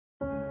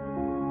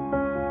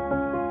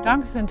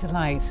Darkness into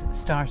Light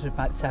started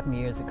about 7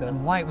 years ago,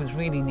 and why it was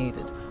really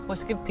needed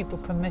was to give people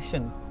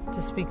permission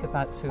to speak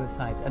about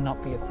suicide and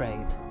not be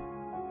afraid.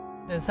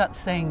 There's that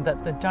saying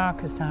that the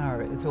darkest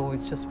hour is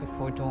always just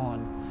before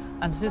dawn,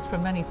 and it is for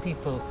many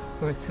people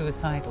who are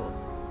suicidal.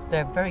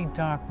 Their very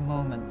dark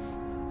moments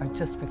are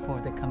just before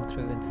they come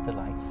through into the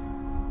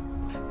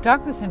light.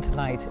 Darkness into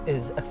Light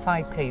is a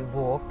 5K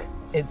walk.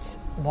 It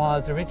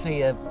was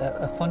originally a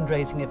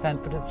fundraising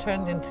event, but it's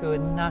turned into a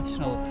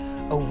national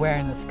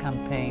awareness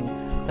campaign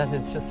that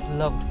is just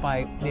loved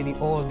by nearly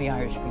all the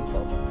Irish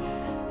people.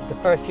 The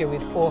first year we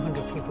had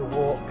 400 people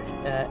walk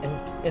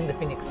in the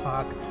Phoenix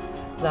Park.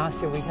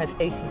 Last year we had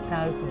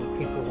 80,000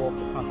 people walk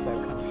across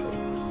our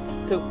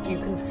country. So you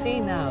can see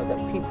now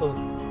that people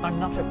are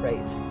not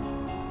afraid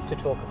to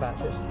talk about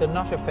it. They're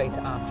not afraid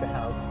to ask for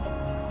help.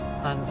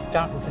 And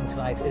Darkness into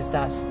Light is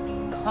that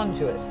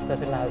conduit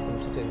that allows them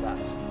to do that.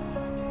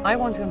 I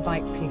want to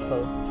invite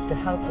people to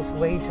help us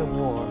wage a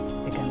war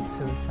against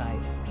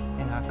suicide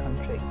in our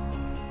country.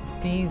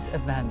 These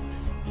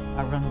events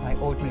are run by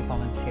ordinary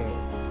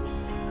volunteers,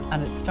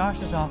 and it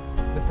started off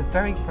with the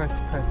very first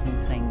person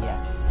saying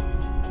yes.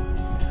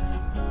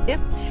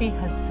 If she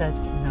had said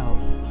no,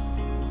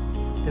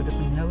 there would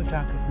have been no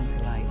Darkness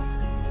into Light.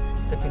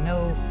 There'd be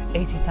no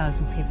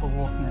 80,000 people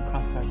walking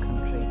across our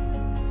country.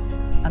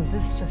 And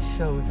this just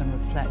shows and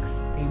reflects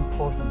the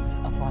importance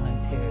of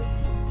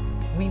volunteers.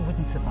 We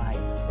wouldn't survive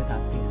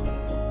without these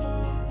people.